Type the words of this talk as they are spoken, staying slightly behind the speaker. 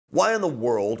Why in the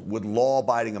world would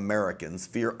law-abiding Americans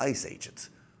fear ICE agents?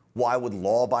 Why would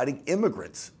law-abiding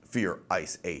immigrants fear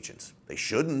ICE agents? They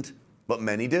shouldn't, but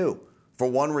many do. For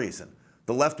one reason,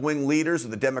 the left-wing leaders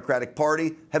of the Democratic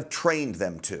Party have trained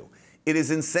them to. It is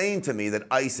insane to me that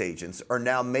ICE agents are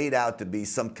now made out to be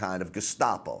some kind of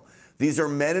Gestapo. These are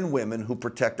men and women who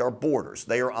protect our borders.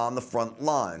 They are on the front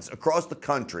lines. Across the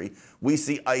country, we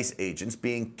see ICE agents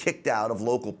being kicked out of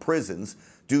local prisons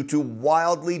due to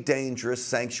wildly dangerous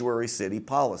sanctuary city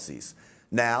policies.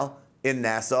 Now, in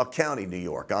Nassau County, New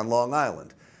York, on Long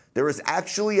Island, there is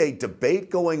actually a debate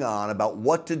going on about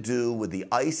what to do with the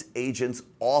ICE agents'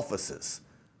 offices.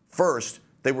 First,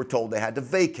 they were told they had to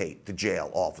vacate the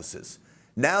jail offices.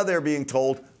 Now they're being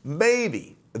told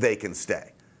maybe they can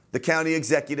stay. The county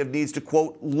executive needs to,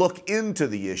 quote, look into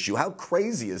the issue. How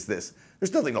crazy is this?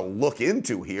 There's nothing to look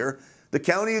into here. The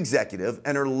county executive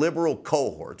and her liberal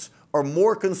cohorts are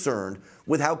more concerned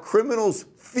with how criminals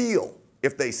feel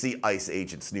if they see ICE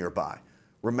agents nearby.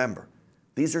 Remember,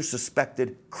 these are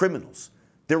suspected criminals.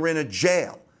 They're in a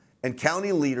jail, and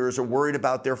county leaders are worried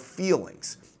about their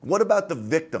feelings. What about the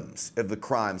victims of the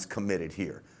crimes committed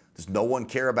here? Does no one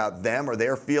care about them or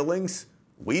their feelings?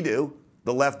 We do.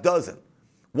 The left doesn't.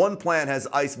 One plan has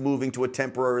ICE moving to a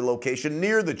temporary location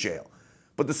near the jail,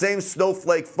 but the same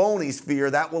snowflake phonies fear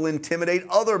that will intimidate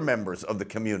other members of the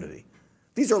community.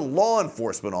 These are law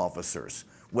enforcement officers.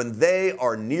 When they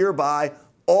are nearby,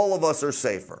 all of us are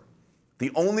safer.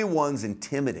 The only ones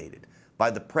intimidated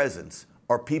by the presence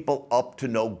are people up to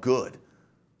no good.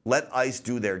 Let ICE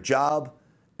do their job,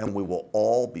 and we will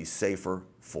all be safer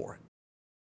for it.